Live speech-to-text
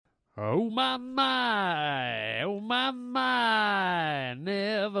Oh my,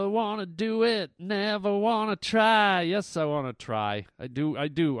 never want to do it, never want to try. Yes, I want to try. I do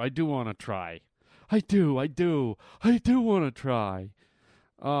want to try. I do want to try.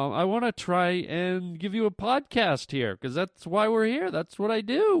 I want to try and give you a podcast here, because that's why we're here. That's what I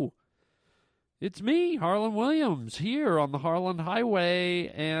do. It's me, Harland Williams, here on the Harland Highway,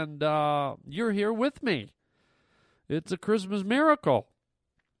 and you're here with me. It's a Christmas miracle.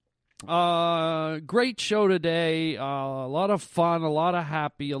 Great show today. A lot of fun, a lot of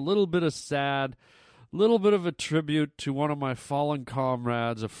happy, a little bit of sad, a little bit of a tribute to one of my fallen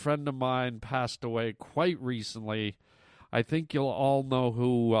comrades. A friend of mine passed away quite recently. I think you'll all know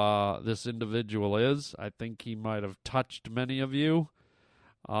who this individual is. I think he might have touched many of you.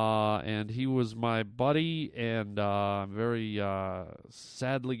 And he was my buddy, and I'm very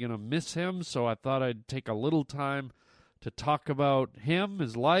sadly going to miss him. So I thought I'd take a little time to talk about him,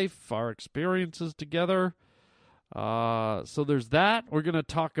 his life, our experiences together. So there's that. We're going to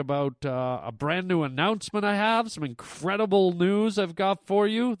talk about a brand new announcement I have, some incredible news I've got for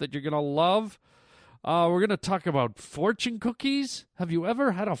you that you're going to love. We're going to talk about fortune cookies. Have you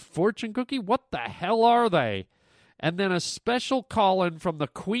ever had a fortune cookie? What the hell are they? And then a special call-in from the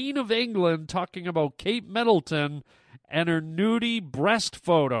Queen of England talking about Kate Middleton and her nudie breast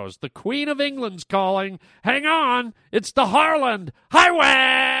photos. The Queen of England's calling. Hang on, it's the Harland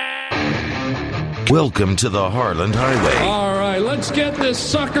Highway! Welcome to the Harland Highway. All right, let's get this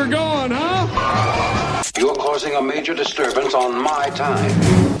sucker going, huh? You're causing a major disturbance on my time.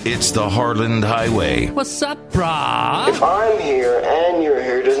 It's the Harland Highway. What's up, brah? If I'm here and you're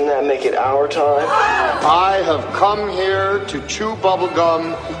here, doesn't that make it our time? I have come here to chew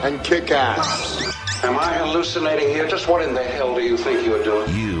bubblegum and kick ass. Am I hallucinating here? Just what in the hell do you think you're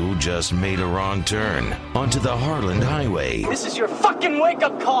doing? You just made a wrong turn onto the Harland Highway. This is your fucking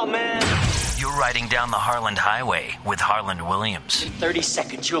wake-up call, man. You're riding down the Harland Highway with Harland Williams. In 30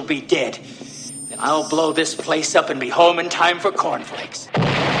 seconds, you'll be dead. Then I'll blow this place up and be home in time for cornflakes.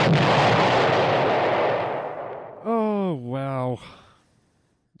 Oh, wow.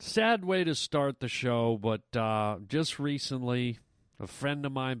 Sad way to start the show, but just recently, a friend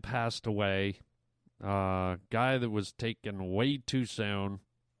of mine passed away. Guy that was taken way too soon.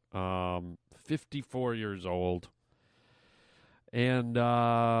 54 years old. And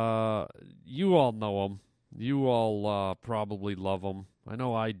you all know him. You all probably love him. I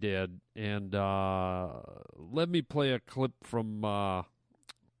know I did. And let me play a clip from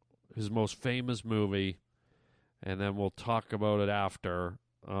his most famous movie, and then we'll talk about it after.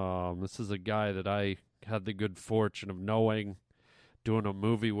 This is a guy that I had the good fortune of knowing, doing a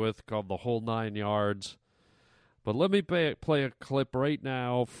movie with called The Whole Nine Yards. But let me play a clip right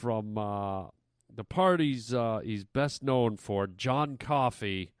now from the part he's best known for, John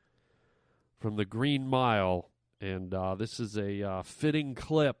Coffey from The Green Mile. And this is a fitting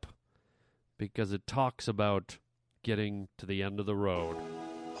clip because it talks about getting to the end of the road.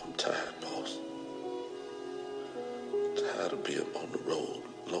 I'm tired, boss. Tired of being on the road,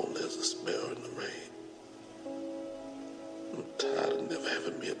 lonely as a sparrow in the rain. I'm tired of never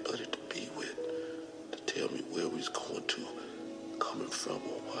having me a buddy to be with, to tell me where we's going to, coming from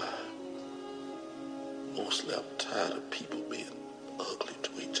or why. Mostly I'm tired of people being ugly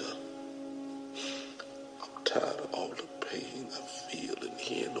to each other. I'm tired of all the pain I feel and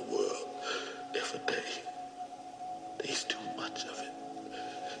hear in the world every day. There's too much of it.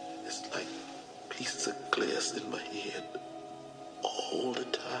 It's like pieces of glass in my head all the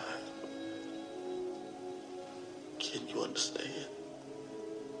time. Can you understand?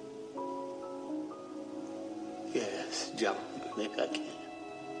 Yes, John, I think I can.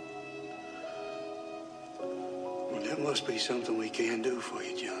 Well, that must be something we can do for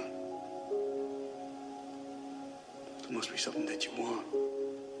you, John. It must be something that you want.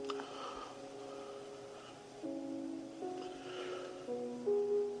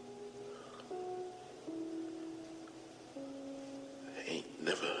 Ain't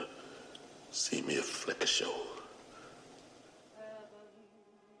never seen me a flicker show.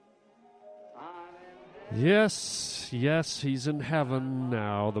 Yes, he's in heaven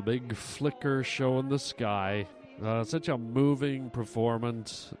now. The big flicker show in the sky. Such a moving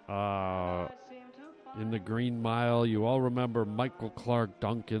performance in The Green Mile. You all remember Michael Clark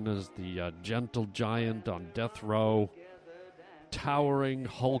Duncan as the gentle giant on death row. Towering,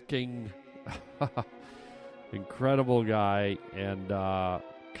 hulking, incredible guy. And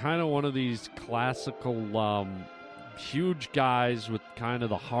kind of one of these classical huge guys with kind of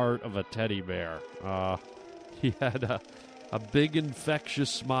the heart of a teddy bear. He had a big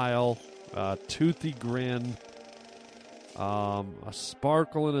infectious smile, toothy grin, A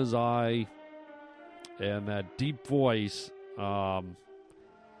sparkle in his eye, and that deep voice.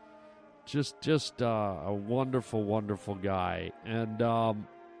 Just a wonderful, wonderful guy. And,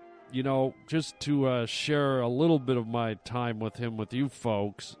 just to share a little bit of my time with him with you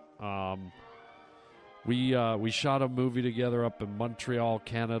folks, we shot a movie together up in Montreal,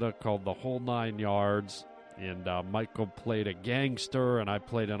 Canada called The Whole Nine Yards. And Michael played a gangster, and I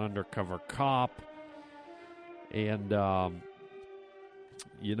played an undercover cop. And,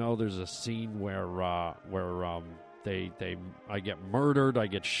 there's a scene where I get murdered. I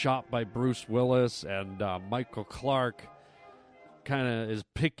get shot by Bruce Willis, and Michael Clark kind of is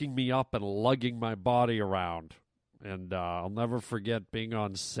picking me up and lugging my body around. And I'll never forget being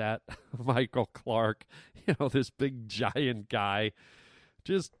on set. Michael Clark, this big giant guy,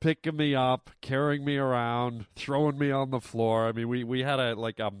 just picking me up, carrying me around, throwing me on the floor. I mean, we had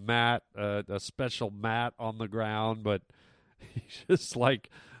a mat, a special mat on the ground, but he's just like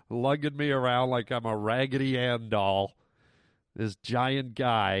lugging me around like I'm a Raggedy Ann doll. This giant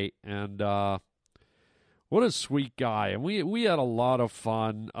guy, and what a sweet guy. And we had a lot of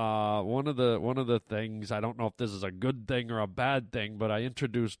fun. One of the things, I don't know if this is a good thing or a bad thing, but I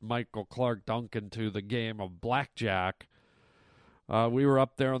introduced Michael Clark Duncan to the game of blackjack. We were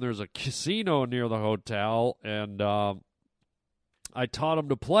up there, and there's a casino near the hotel, and I taught him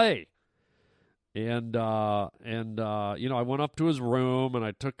to play. And I went up to his room, and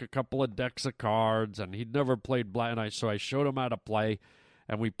I took a couple of decks of cards, and he'd never played black, so I showed him how to play,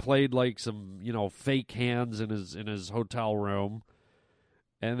 and we played like some, fake hands in his hotel room.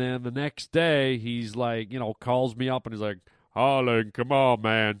 And then the next day, he's like, calls me up, and he's like, Harland, come on,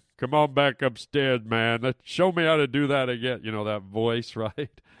 man. Come on back upstairs, man. Show me how to do that again. That voice,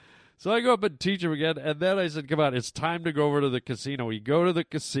 right? So I go up and teach him again, and then I said, come on, it's time to go over to the casino. We go to the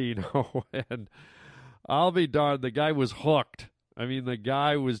casino, and I'll be darned, the guy was hooked. I mean, the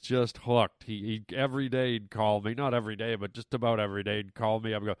guy was just hooked. He every day he'd call me. Not every day, but just about every day he'd call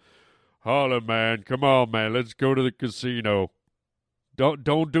me. I'd go, Harland, man, come on, man, let's go to the casino.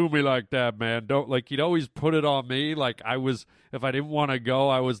 Don't do me like that, man. He'd always put it on me, like I was, if I didn't want to go,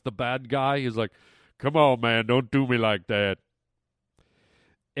 I was the bad guy. He's like, come on, man, don't do me like that.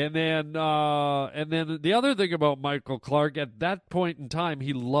 And then the other thing about Michael Clark, at that point in time,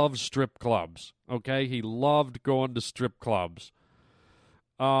 he loved strip clubs, okay? He loved going to strip clubs.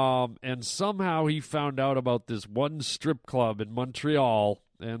 And somehow he found out about this one strip club in Montreal.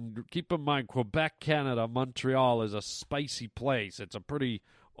 And keep in mind, Quebec, Canada, Montreal is a spicy place. It's a pretty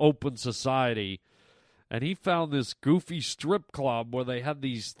open society. And he found this goofy strip club where they had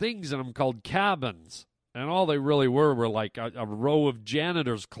these things in them called cabins. And all they really were like a row of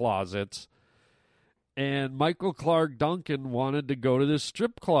janitor's closets. And Michael Clark Duncan wanted to go to this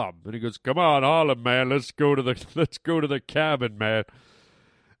strip club. And he goes, come on, Harland, man, let's go to the cabin, man.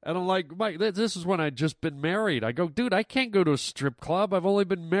 And I'm like, Mike, this is when I'd just been married. I go, dude, I can't go to a strip club. I've only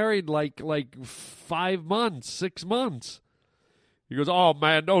been married like 5 months, 6 months. He goes, oh,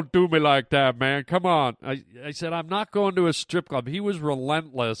 man, don't do me like that, man. Come on. I said, I'm not going to a strip club. He was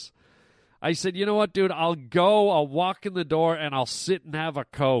relentless. I said, you know what, dude, I'll go, I'll walk in the door, and I'll sit and have a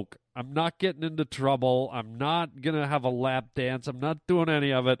Coke. I'm not getting into trouble. I'm not going to have a lap dance. I'm not doing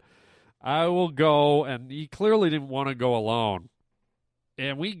any of it. I will go, and he clearly didn't want to go alone.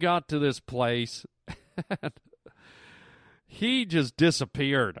 And we got to this place, and he just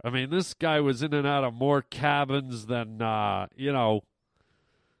disappeared. I mean, this guy was in and out of more cabins than, I don't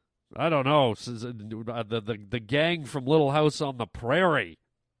know, the gang from Little House on the Prairie,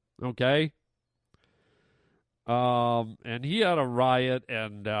 okay? And he had a riot,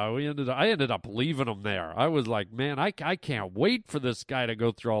 and I ended up leaving him there. I was like, man, I can't wait for this guy to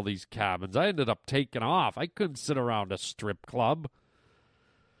go through all these cabins. I ended up taking off. I couldn't sit around a strip club.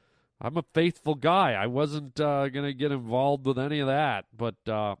 I'm a faithful guy. I wasn't going to get involved with any of that. But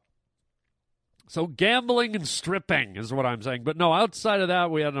so gambling and stripping is what I'm saying. But no, outside of that,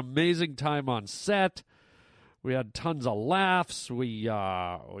 we had an amazing time on set. We had tons of laughs. We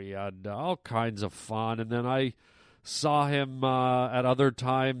had all kinds of fun. And then I saw him at other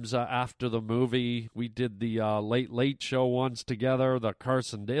times after the movie. We did the Late Late Show once together, the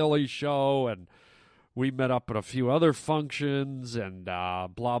Carson Daly Show, and we met up at a few other functions and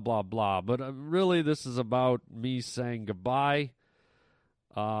blah, blah, blah. But really, this is about me saying goodbye.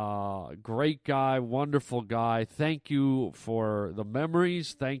 Great guy, wonderful guy. Thank you for the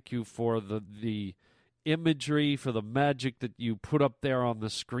memories. Thank you for the imagery, for the magic that you put up there on the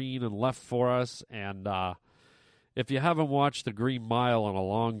screen and left for us. And if you haven't watched The Green Mile in a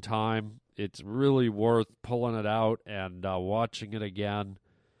long time, it's really worth pulling it out and watching it again.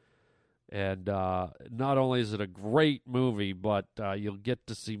 And not only is it a great movie, but you'll get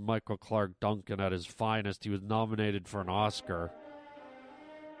to see Michael Clarke Duncan at his finest. He was nominated for an Oscar.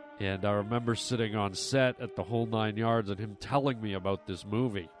 And I remember sitting on set at the whole 9 yards and him telling me about this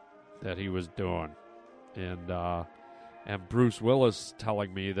movie that he was doing. And Bruce Willis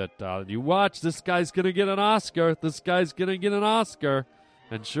telling me that, you watch, this guy's going to get an Oscar. This guy's going to get an Oscar.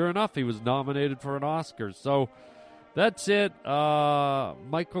 And sure enough, he was nominated for an Oscar. So that's it.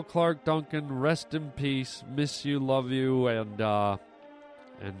 Michael Clarke Duncan, rest in peace. Miss you, love you, and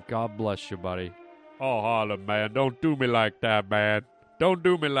God bless you, buddy. Oh, Harland, man, don't do me like that, man. Don't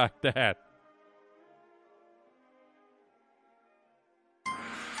do me like that.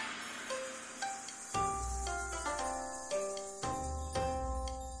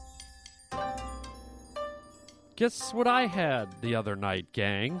 Guess what I had the other night,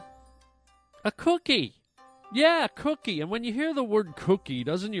 gang? A cookie. Yeah, a cookie. And when you hear the word cookie,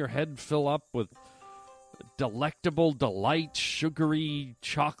 doesn't your head fill up with delectable delight, sugary,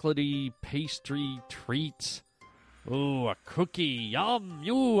 chocolatey, pastry treats? Ooh, a cookie. Yum.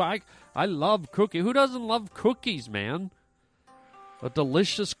 Ooh, I love cookie. Who doesn't love cookies, man? A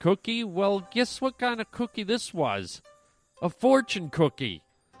delicious cookie? Well, guess what kind of cookie this was? A fortune cookie.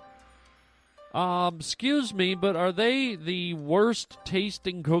 Excuse me, but are they the worst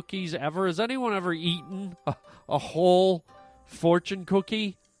tasting cookies ever? Has anyone ever eaten a whole fortune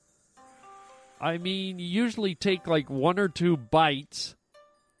cookie? I mean, you usually take like 1 or 2 bites.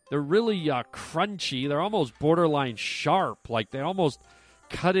 They're really crunchy. They're almost borderline sharp. Like they almost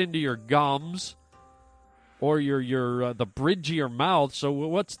cut into your gums or your the bridge of your mouth. So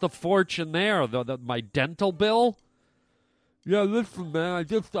what's the fortune there? My dental bill? Yeah, listen, man.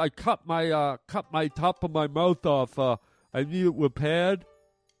 I cut my top of my mouth off. I need it repaired.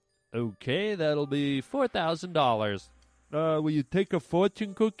 Okay, that'll be $4,000. Will you take a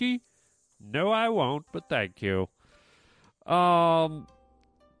fortune cookie? No, I won't, but thank you. So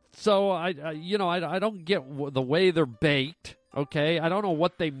I don't get the way they're baked. Okay, I don't know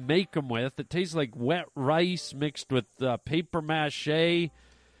what they make them with. It tastes like wet rice mixed with paper mache,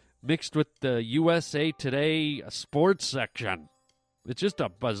 mixed with the USA Today sports section. It's just a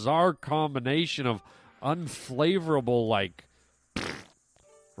bizarre combination of unflavorable, like,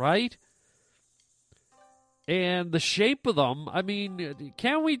 right? And the shape of them, I mean,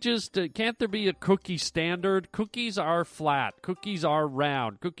 can't there be a cookie standard? Cookies are flat. Cookies are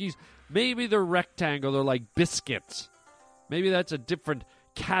round. Cookies, maybe they're rectangle. They're like biscuits. Maybe that's a different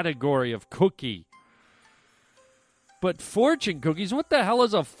category of cookie. But fortune cookies, what the hell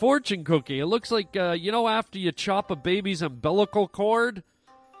is a fortune cookie? It looks like, after you chop a baby's umbilical cord,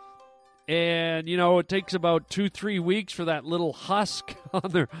 and, it takes about 2-3 weeks for that little husk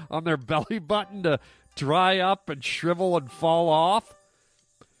on their belly button to dry up and shrivel and fall off.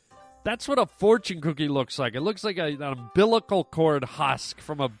 That's what a fortune cookie looks like. It looks like an umbilical cord husk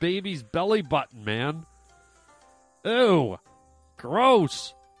from a baby's belly button, man. Ew.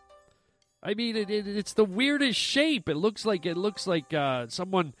 Gross. I mean, it's the weirdest shape. It looks like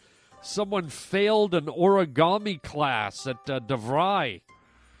someone failed an origami class at DeVry.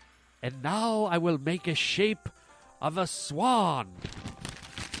 And now I will make a shape of a swan.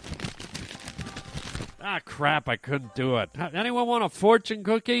 Ah, crap, I couldn't do it. Anyone want a fortune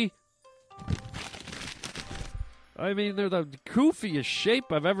cookie? I mean, they're the goofiest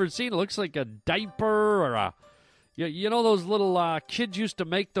shape I've ever seen. It looks like a diaper or a... You know those little kids used to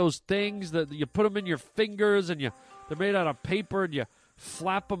make those things that you put them in your fingers and they're made out of paper and you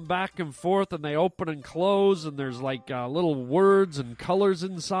flap them back and forth and they open and close and there's like little words and colors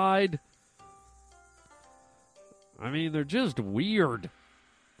inside. I mean, they're just weird.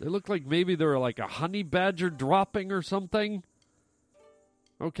 They look like maybe they're like a honey badger dropping or something.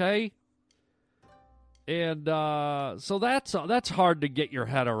 Okay? And so that's hard to get your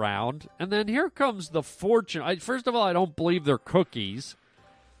head around. And then here comes the fortune. First of all, I don't believe they're cookies.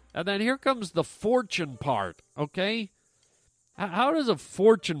 And then here comes the fortune part, okay? How does a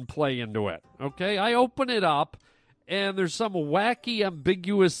fortune play into it, okay? I open it up, and there's some wacky,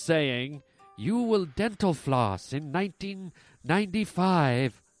 ambiguous saying, you will dental floss in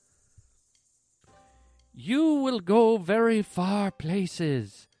 1995. You will go very far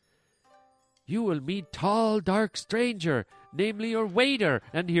places. You will meet tall, dark stranger, namely your waiter,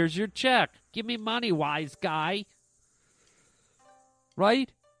 and here's your check. Give me money, wise guy. Right?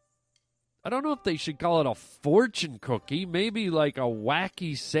 I don't know if they should call it a fortune cookie. Maybe like a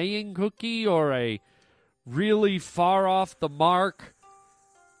wacky saying cookie or a really far off the mark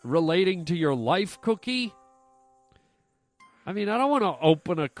relating to your life cookie. I mean, I don't want to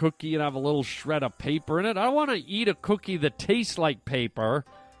open a cookie and have a little shred of paper in it. I want to eat a cookie that tastes like paper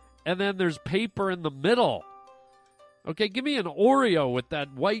and then there's paper in the middle. Okay, give me an Oreo with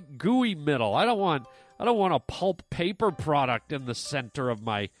that white gooey middle. I don't want a pulp paper product in the center of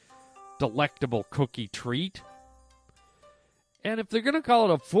my delectable cookie treat. And if they're going to call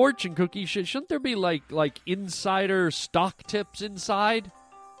it a fortune cookie, shouldn't there be like insider stock tips inside?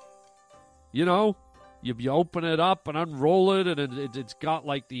 You know, you open it up and unroll it, and it's got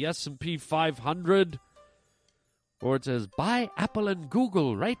like the S&P 500. Or it says, buy Apple and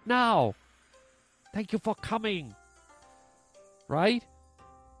Google right now. Thank you for coming. Right?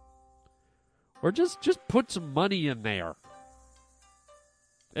 Or just put some money in there.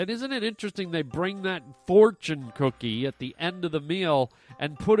 And isn't it interesting they bring that fortune cookie at the end of the meal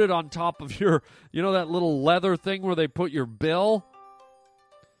and put it on top of your, that little leather thing where they put your bill?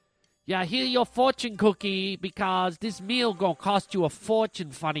 Yeah, here your fortune cookie because this meal gonna cost you a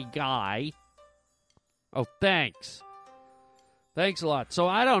fortune, funny guy. Oh, thanks. Thanks a lot. So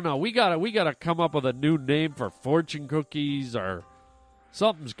I don't know. We gotta come up with a new name for fortune cookies, or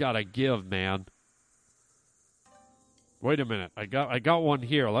something's gotta give, man. Wait a minute. I got one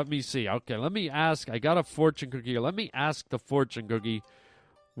here. Let me see. Okay, let me ask. I got a fortune cookie. Let me ask the fortune cookie,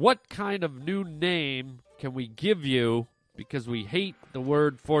 what kind of new name can we give you because we hate the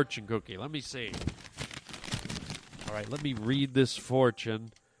word fortune cookie? Let me see. All right, let me read this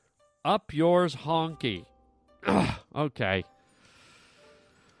fortune. Up yours, honky. Ugh, okay.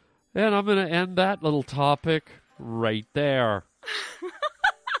 And I'm going to end that little topic right there.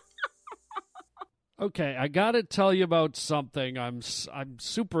 Okay, I got to tell you about something. I'm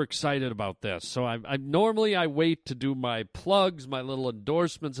super excited about this. So I normally wait to do my plugs, my little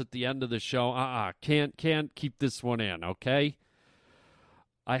endorsements at the end of the show. Can't keep this one in, okay?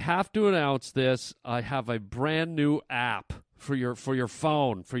 I have to announce this. I have a brand new app for your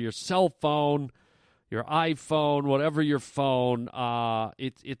phone, for your cell phone, your iPhone, whatever your phone. I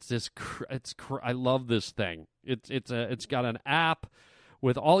love this thing. It's got an app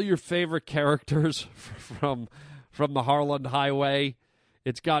with all your favorite characters from the Harland Highway.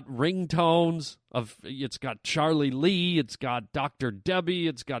 It's got ringtones it's got Charlie Lee, it's got Dr. Debbie,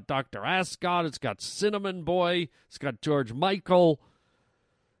 it's got Dr. Ascot, it's got Cinnamon Boy, it's got George Michael.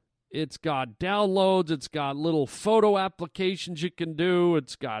 It's got downloads, it's got little photo applications you can do,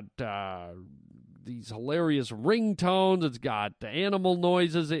 it's got these hilarious ringtones, it's got animal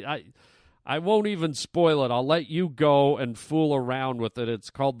noises. I won't even spoil it. I'll let you go and fool around with it.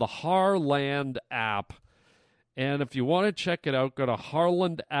 It's called the Harland app. And if you want to check it out, go to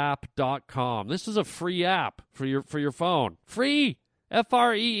harlandapp.com. This is a free app for your phone. Free!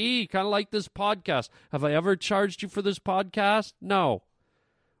 Free, kind of like this podcast. Have I ever charged you for this podcast? No.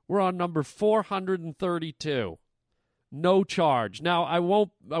 We're on number 432. No charge. Now, I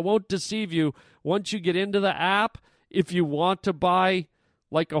won't deceive you. Once you get into the app, if you want to buy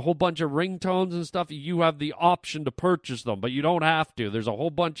like a whole bunch of ringtones and stuff, you have the option to purchase them, but you don't have to. There's a whole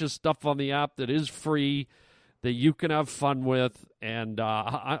bunch of stuff on the app that is free that you can have fun with, and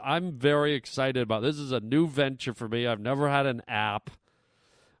I'm very excited about this. This is a new venture for me. I've never had an app,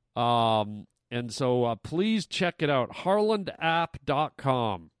 and so please check it out,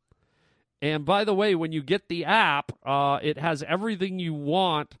 harlandapp.com. And by the way, when you get the app, it has everything you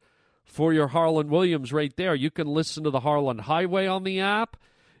want for your Harland Williams right there. You can listen to the Harland Highway on the app.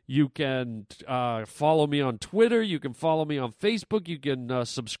 You can follow me on Twitter. You can follow me on Facebook. You can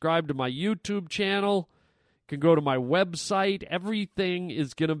subscribe to my YouTube channel. You can go to my website. Everything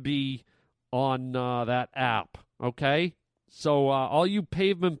is going to be on that app, okay? So all you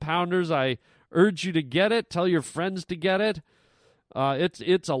pavement pounders, I urge you to get it. Tell your friends to get it.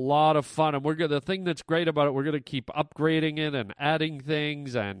 It's a lot of fun, and the thing that's great about it, we're going to keep upgrading it and adding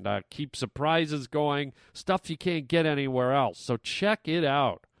things and keep surprises going, stuff you can't get anywhere else. So check it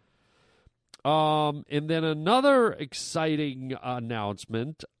out. And then another exciting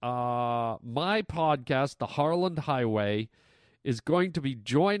announcement, my podcast, The Harland Highway, is going to be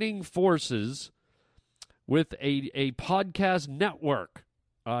joining forces with a podcast network.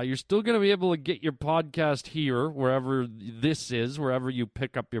 You're still going to be able to get your podcast here, wherever this is, wherever you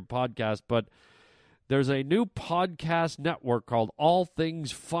pick up your podcast. But there's a new podcast network called All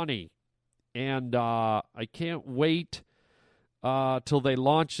Things Funny. And I can't wait till they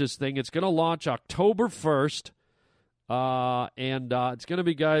launch this thing. It's going to launch October 1st. And it's going to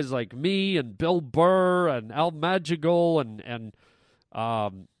be guys like me and Bill Burr and Al Madrigal and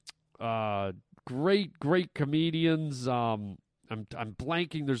great comedians. I'm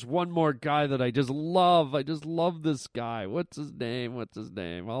blanking. There's one more guy that I just love. I just love this guy. What's his name?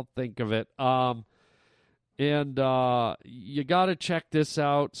 I'll think of it. And you got to check this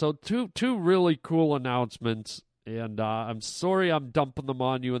out. So two really cool announcements. And I'm sorry I'm dumping them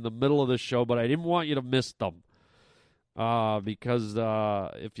on you in the middle of the show, but I didn't want you to miss them. Because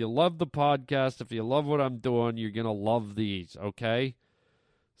if you love the podcast, if you love what I'm doing, you're going to love these, okay?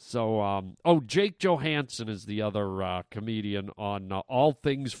 So, Jake Johansson is the other comedian on All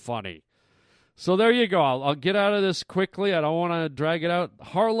Things Funny. So there you go. I'll get out of this quickly. I don't want to drag it out.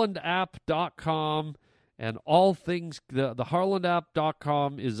 HarlandApp.com and all things, the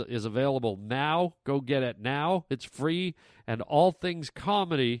HarlandApp.com is available now. Go get it now. It's free. And All Things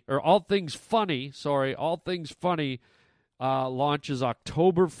Funny launches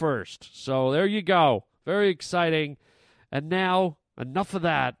October 1st. So there you go. Very exciting. And now, enough of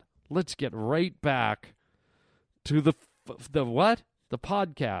that. Let's get right back to the what? The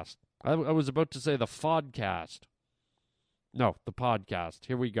podcast. I was about to say the fodcast. No, the podcast.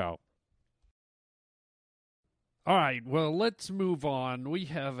 Here we go. All right, well, let's move on. We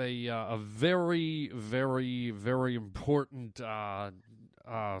have a very, very, very important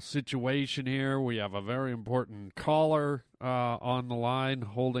situation here. We have a very important caller on the line,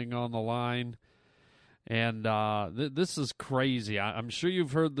 holding on the line. And this is crazy. I'm sure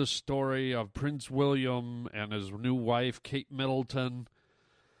you've heard the story of Prince William and his new wife, Kate Middleton.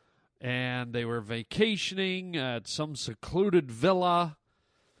 And they were vacationing at some secluded villa.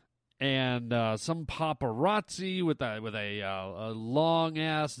 And some paparazzi with a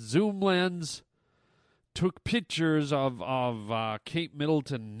long-ass zoom lens took pictures of Kate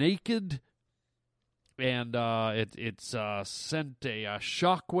Middleton naked. And it's sent a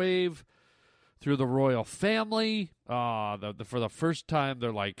shockwave through the royal family. For the first time,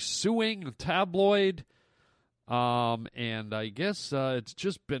 they're suing the tabloid. And I guess it's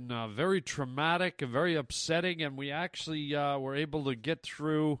just been very traumatic and very upsetting. And we actually were able to get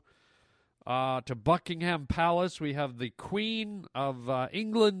through to Buckingham Palace. We have the Queen of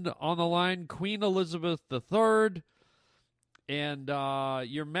England on the line, Queen Elizabeth III. And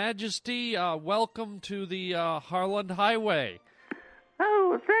Your Majesty, welcome to the Harland Highway.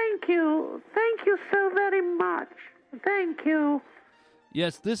 Oh, thank you. Thank you so very much. Thank you.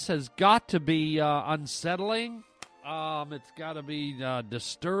 Yes, this has got to be unsettling. It's got to be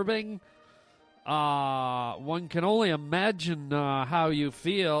disturbing. One can only imagine how you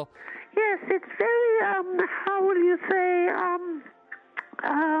feel. Yes, it's very, how will you say,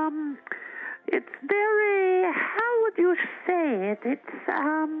 it's very, how would you say it?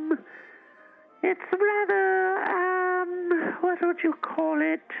 It's rather, what would you call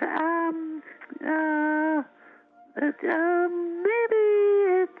it? Maybe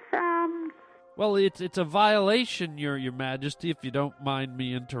it's, Well, it's a violation, Your Majesty, if you don't mind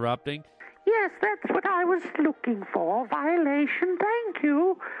me interrupting. Yes, that's what I was looking for. Violation, thank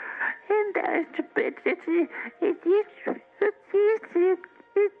you. And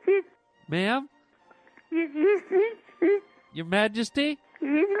Ma'am? Your Majesty?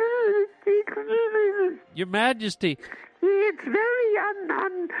 Your Majesty. It's very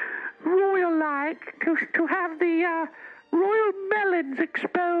un-royal-like to have the royal melons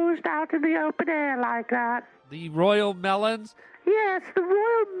exposed out in the open air like that. The royal melons? Yes, the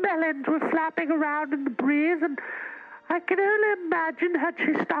royal melons were flapping around in the breeze, and I can only imagine had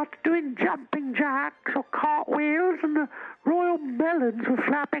she started doing jumping jacks or cartwheels, and the royal melons were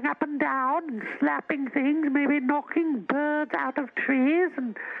flapping up and down and slapping things, maybe knocking birds out of trees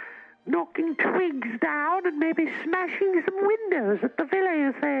and knocking twigs down and maybe smashing some windows at the villa,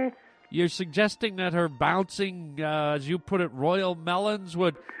 you say. You're suggesting that her bouncing, as you put it, royal melons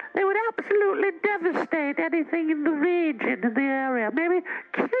would... They would absolutely devastate anything in the region, in the area. Maybe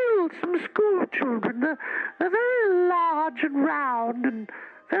kill some school children. They're very large and round and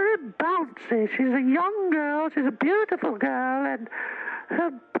very bouncy. She's a young girl. She's a beautiful girl. And her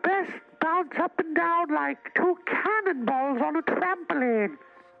breasts bounce up and down like two cannonballs on a trampoline.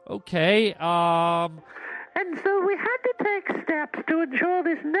 Okay, And so we had to take steps to ensure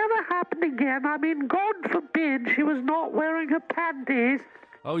this never happened again. I mean, God forbid she was not wearing her panties.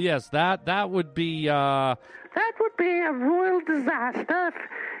 Oh, yes, that would be, That would be a royal disaster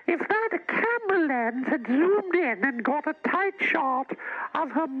if that camera lens had zoomed in and got a tight shot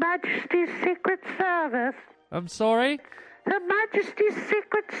of Her Majesty's Secret Service. I'm sorry? Her Majesty's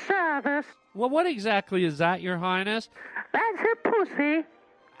Secret Service. Well, what exactly is that, Your Highness? That's her pussy.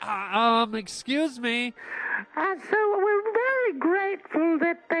 Excuse me? And so we're very grateful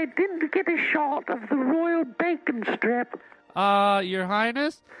that they didn't get a shot of the royal bacon strip. Your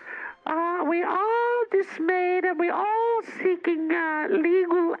Highness? We are dismayed and we are seeking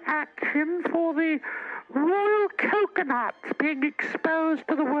legal action for the royal coconuts being exposed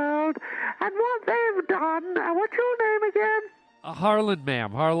to the world and what they've done. What's your name again? Harland,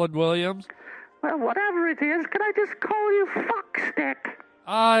 ma'am. Harland Williams. Well, whatever it is, can I just call you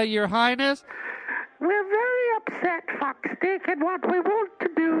Foxstick? Your Highness? We're very upset, Foxstick, and what we want to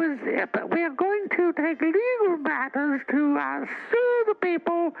do is we are going to take legal matters to sue the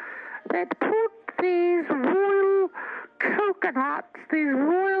people that put these royal coconuts, these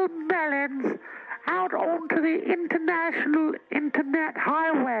royal melons, out onto the international internet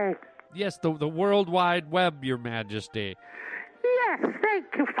highway. Yes, the World Wide Web, Your Majesty. Yes, thank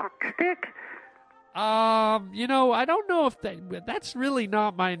you, Foxstick. I don't know if that's really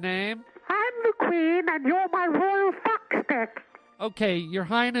not my name. I'm the Queen, and you're my royal Foxstick. Okay, Your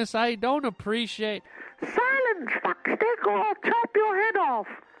Highness, I don't appreciate... Silence, Foxstick, or I'll chop your head off.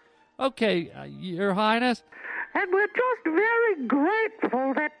 Okay, Your Highness. And we're just very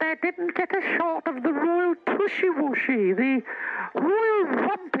grateful that they didn't get a shot of the royal tushy-wooshy, the royal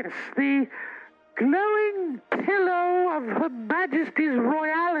rumpus, the glowing pillow of Her Majesty's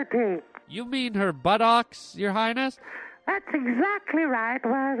royalty. You mean her buttocks, Your Highness? That's exactly right.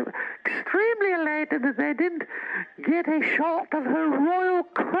 We're extremely elated that they didn't get a shot of her royal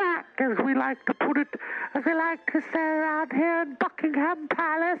crack, as we like to put it, as they like to say around here in Buckingham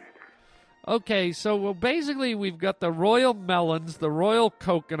Palace. Okay, so basically we've got the royal melons, the royal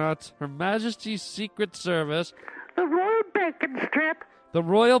coconuts, Her Majesty's Secret Service, the royal bacon strip, the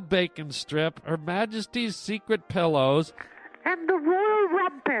royal bacon strip, Her Majesty's secret pillows, and the royal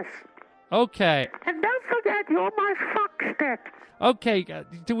rumpus. Okay. And don't forget, you're my Foxstick. Okay,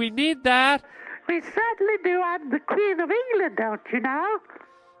 do we need that? We certainly do. I'm the Queen of England, don't you know?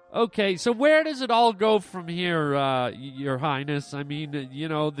 Okay, so where does it all go from here, Your Highness? I mean,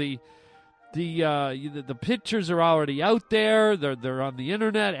 the pictures are already out there. They're on the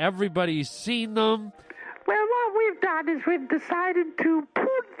internet. Everybody's seen them. Well, what we've done is we've decided to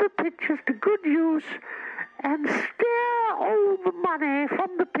put the pictures to good use and steer all the money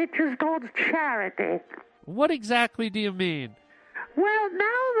from the pictures towards charity. What exactly do you mean? Well,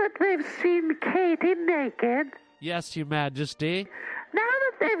 now that they've seen Katie naked... Yes, Your Majesty. Now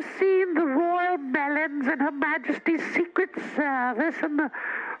that they've seen the royal melons and Her Majesty's Secret Service and the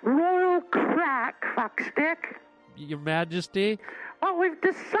royal crack, Foxstick... Your Majesty? What we've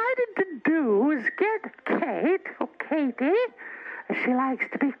decided to do is get Kate, or Katie, as she likes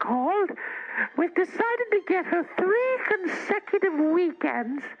to be called. We've decided to get her 3 consecutive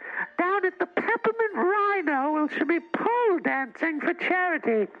weekends down at the Peppermint Rhino where she'll be pole dancing for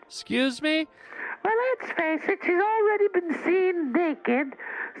charity. Excuse me? Well, let's face it, she's already been seen naked,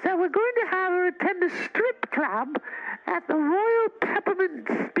 so we're going to have her attend a strip club at the Royal Peppermint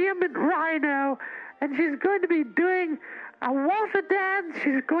Spearmint Rhino, and she's going to be doing a water dance,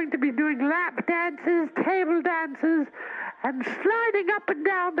 she's going to be doing lap dances, table dances, and sliding up and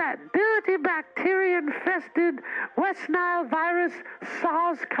down that dirty bacteria-infested West Nile virus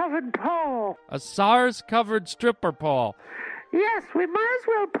SARS-covered pole. A SARS-covered stripper pole. Yes, we might as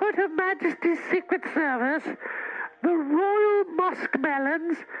well put Her Majesty's Secret Service, the Royal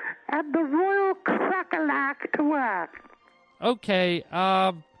Muskmelons, and the Royal Crackalack to work. Okay,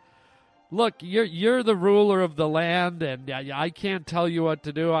 look, you're the ruler of the land, and I can't tell you what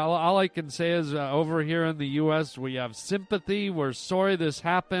to do. All I can say is over here in the U.S., we have sympathy. We're sorry this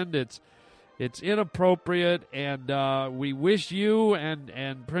happened. It's inappropriate, and we wish you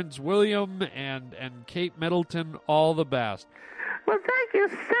and Prince William and Kate Middleton all the best. Well, thank you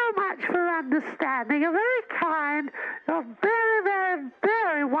so much for understanding. You're very kind. You're very, very,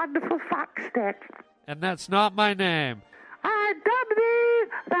 very wonderful Foxstick. And that's not my name. I dub thee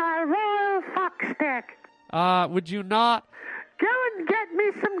thy royal Foxstick. Would you not? Go and get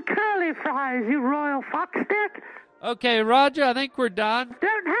me some curly fries, you royal Foxstick. Okay, Roger, I think we're done.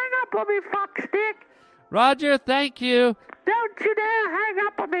 Don't hang up on me, Foxstick. Roger, thank you. Don't you dare hang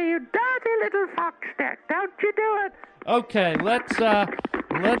up on me, you dirty little Foxstick. Don't you do it. Okay, Roger,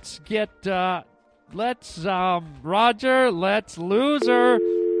 let's lose her.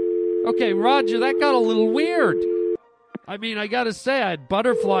 Okay, Roger, that got a little weird. I mean, I gotta say, I had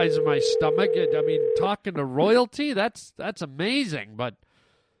butterflies in my stomach. I mean, talking to royalty, that's amazing, but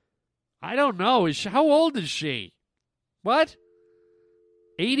I don't know. How old is she? What?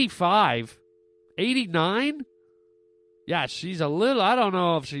 85? 89? Yeah, she's a little, I don't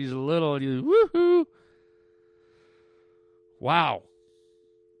know if she's a little, woohoo. Wow.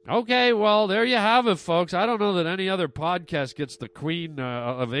 Okay, well, there you have it, folks. I don't know that any other podcast gets the Queen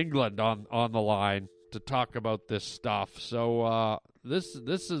of England on the line to talk about this stuff. So this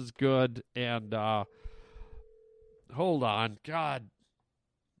is good. And hold on, God.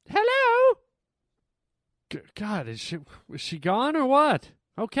 Hello. God, is she gone or what?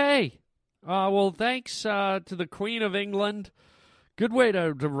 Okay. Well, thanks to the Queen of England. good way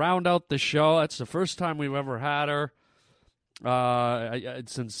to round out the show. That's the first time we've ever had her.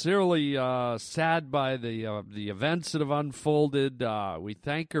 Sincerely sad by the events that have unfolded. We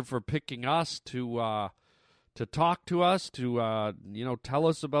thank her for picking us to talk to us, to tell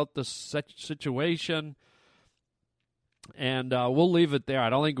us about the situation. And we'll leave it there. I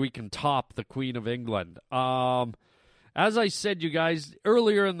don't think we can top the Queen of England. As I said, you guys,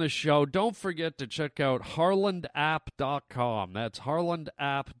 earlier in the show, don't forget to check out harlandapp.com. That's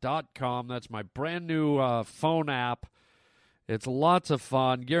harlandapp.com. That's my brand new phone app. It's lots of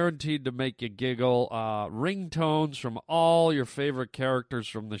fun, guaranteed to make you giggle. Ringtones from all your favorite characters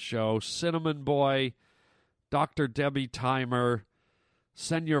from the show. Cinnamon Boy, Dr. Debbie Timer,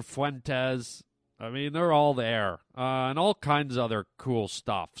 Senor Fuentes. I mean, they're all there. And all kinds of other cool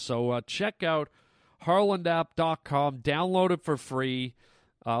stuff. So check out harlandapp.com. Download it for free.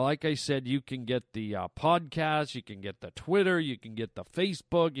 Like I said, you can get the podcast, you can get the Twitter, you can get the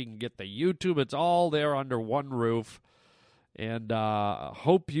Facebook, you can get the YouTube. It's all there under one roof. And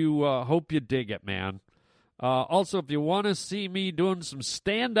hope you dig it, man. Also, if you want to see me doing some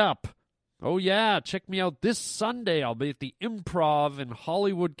stand-up, oh yeah, check me out this Sunday. I'll be at the Improv in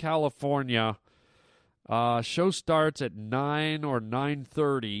Hollywood, California. Show starts at 9 or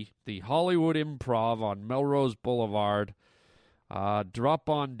 9:30. The Hollywood Improv on Melrose Boulevard. Drop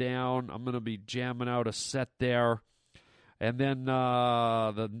on down. I'm going to be jamming out a set there. And then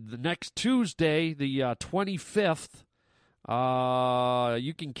the next Tuesday, the 25th,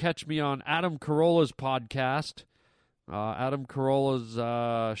 you can catch me on Adam Carolla's podcast. Adam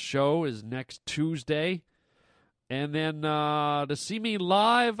Carolla's show is next Tuesday. And then to see me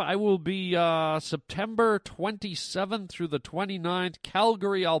live, I will be September 27th through the 29th,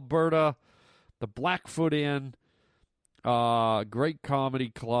 Calgary, Alberta, the Blackfoot Inn. Great comedy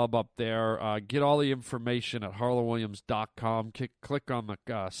club up there. Get all the information at harlandwilliams.com. Click on the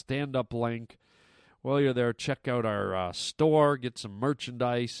stand-up link. While you're there, check out our store, get some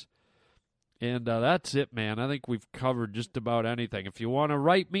merchandise. And that's it, man. I think we've covered just about anything. If you want to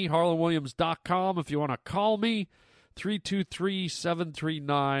write me, harlandwilliams.com. If you want to call me,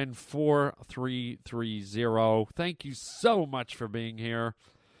 323-739-4330. Thank you so much for being here.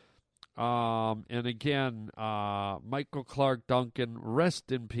 And again, Michael Clark Duncan,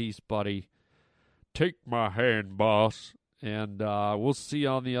 rest in peace, buddy. Take my hand, boss. And we'll see you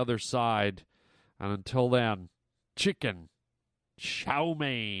on the other side. And until then, chicken, chow mein,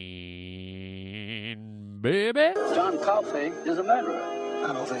 baby. John Coffey is a murderer.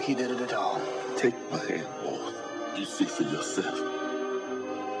 I don't think he did it at all. Take my hand, boy. You see for yourself.